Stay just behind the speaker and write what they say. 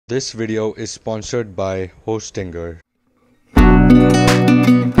This video is sponsored by Hostinger.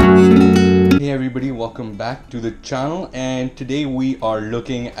 Hey everybody, welcome back to the channel, and today we are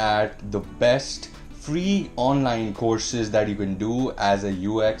looking at the best free online courses that you can do as a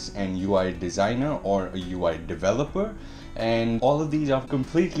UX and UI designer or a UI developer. And all of these are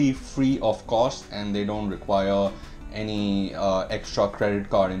completely free of cost and they don't require any extra credit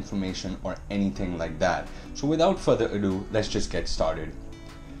card information or anything like that. So without further ado, let's just get started.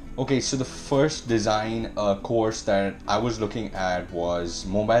 Okay, so the first design course that I was looking at was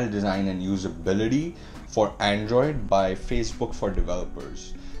Mobile Design and Usability for Android by Facebook for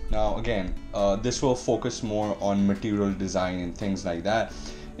Developers. Now again, this will focus more on material design and things like that.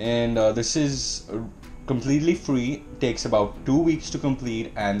 And this is completely free, takes about 2 weeks to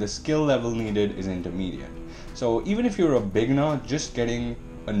complete, and the skill level needed is intermediate. So even if you're a beginner, just getting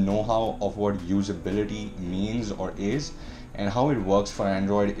a know-how of what usability means or is and how it works for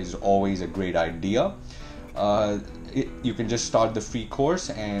Android is always a great idea. You can just start the free course,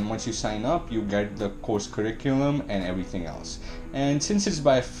 and once you sign up you get the course curriculum and everything else. And since it's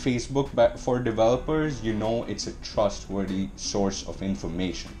by Facebook for developers, you know it's a trustworthy source of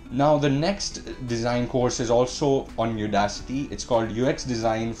information. Now the next design course is also on Udacity. It's called UX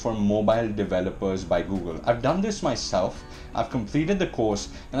Design for Mobile Developers by Google. I've done this myself. I've completed the course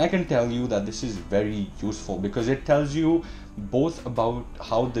and I can tell you that this is very useful because it tells you both about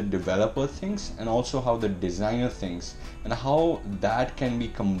how the developer thinks and also how the designer thinks, and how that can be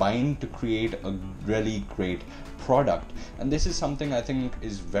combined to create a really great product. And this is something I think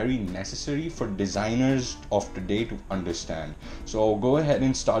is very necessary for designers of today to understand. So go ahead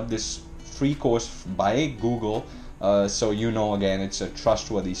and start this free course by Google, so you know again it's a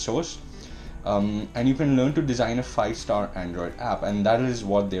trustworthy source. And you can learn to design a 5-star Android app, and that is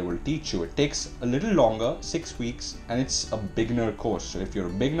what they will teach you. It takes a little longer, 6 weeks, and it's a beginner course. So if you're a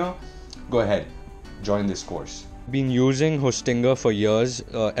beginner, go ahead, join this course. Been using Hostinger for years,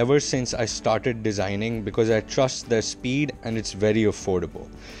 ever since I started designing, because I trust their speed and it's very affordable.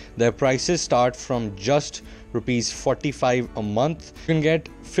 Their prices start from just ₹45 a month. You can get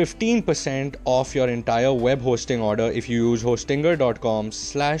 15% off your entire web hosting order if you use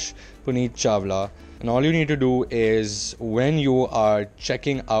hostinger.com/Puneet Chawla. And all you need to do is, when you are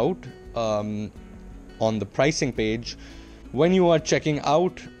checking out on the pricing page, all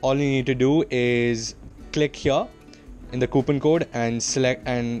you need to do is click here in the coupon code and select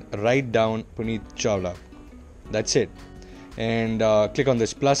and write down Puneet Chawla. That's it. And click on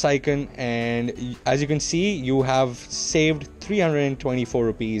this plus icon, and as you can see, you have saved 324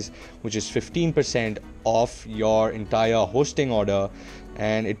 rupees, which is 15% off your entire hosting order,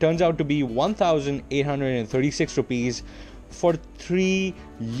 and it turns out to be 1,836 rupees for 3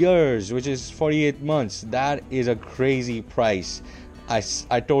 years, which is 48 months. That is a crazy price.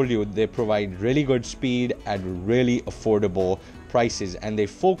 I told you, they provide really good speed at really affordable prices, and they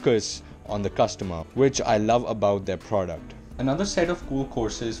focus on the customer, which I love about their product. Another set of cool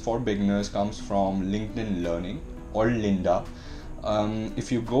courses for beginners comes from LinkedIn Learning, or Lynda. If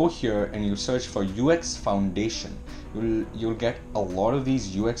you go here and you search for UX Foundation, you'll get a lot of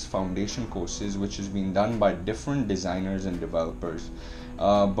these UX Foundation courses, which has been done by different designers and developers.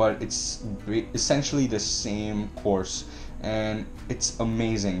 But it's essentially the same course, and it's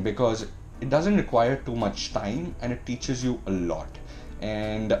amazing because it doesn't require too much time and it teaches you a lot.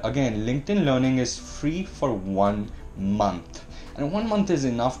 And again, LinkedIn Learning is free for 1 month, and 1 month is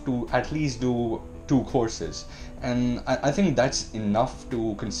enough to at least do 2 courses, and I think that's enough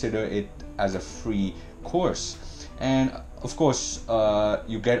to consider it as a free course. And of course,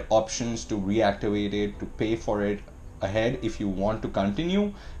 you get options to reactivate it, to pay for it ahead. If you want to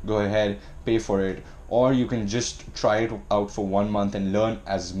continue, go ahead, pay for it, or you can just try it out for 1 month and learn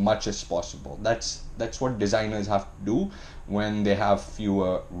as much as possible. That's what designers have to do when they have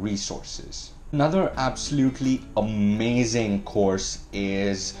fewer resources. Another absolutely amazing course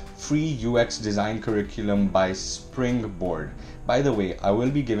is Free UX Design Curriculum by Springboard. By the way, I will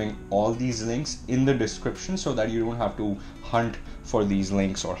be giving all these links in the description so that you don't have to hunt for these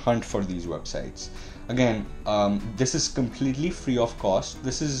links or hunt for these websites. Again, this is completely free of cost.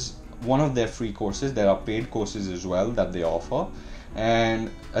 This is one of their free courses. There are paid courses as well that they offer.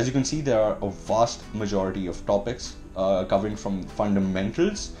 And as you can see, there are a vast majority of topics covering from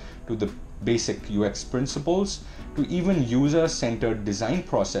fundamentals to the basic UX principles to even user-centered design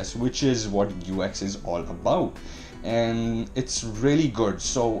process, which is what UX is all about. And it's really good.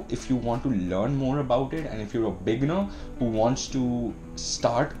 So if you want to learn more about it, and if you're a beginner who wants to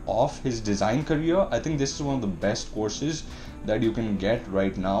start off his design career, I think this is one of the best courses that you can get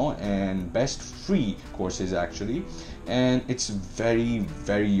right now, and best free courses actually. and it's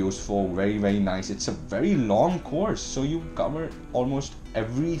very useful, very nice. It's a very long course, so you cover almost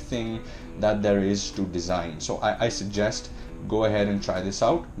everything that there is to design. So I suggest go ahead and try this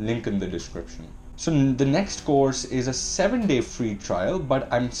out. Link in the description. So the next course is a 7-day free trial, but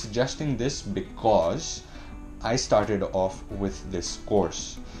I'm suggesting this because I started off with this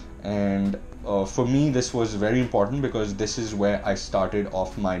course, and for me this was very important because this is where I started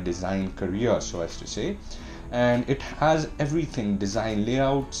off my design career, so as to say. And it has everything: design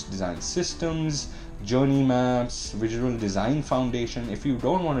layouts, design systems, journey maps, visual design foundation. If you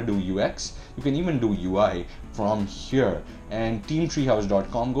don't want to do UX, you can even do UI from here. And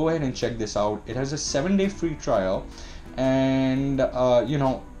teamtreehouse.com, go ahead and check this out. It has a 7-day free trial, and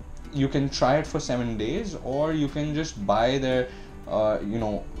you can try it for 7 days, or you can just buy their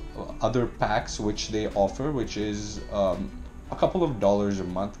other packs which they offer, which is a couple of dollars a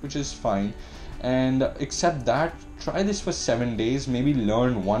month, which is fine. And except that, try this for 7 days, maybe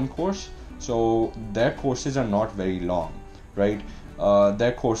learn one course. So their courses are not very long, right?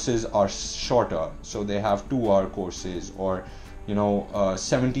 Their courses are shorter, so they have 2-hour courses, or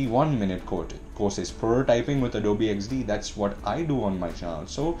 71-minute courses. Prototyping with Adobe XD, that's what I do on my channel.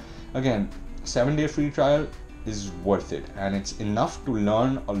 So again, 7-day free trial is worth it, and it's enough to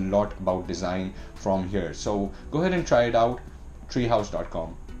learn a lot about design from here. So go ahead and try it out.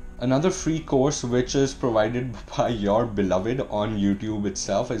 treehouse.com. Another free course which is provided by your beloved on YouTube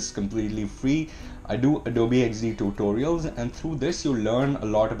itself is completely free. I do Adobe XD tutorials, and through this you learn a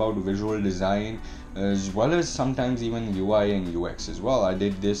lot about visual design, as well as sometimes even UI and UX as well. I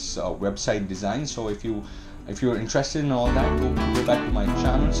did this website design, so if you're interested in all that, go back to my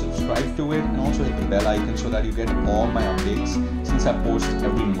channel, subscribe to it, and also hit the bell icon so that you get all my updates, since I post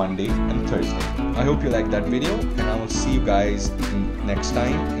every Monday and Thursday. I hope you liked that video, and I will see you guys next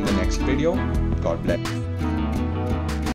time in the next video. God bless.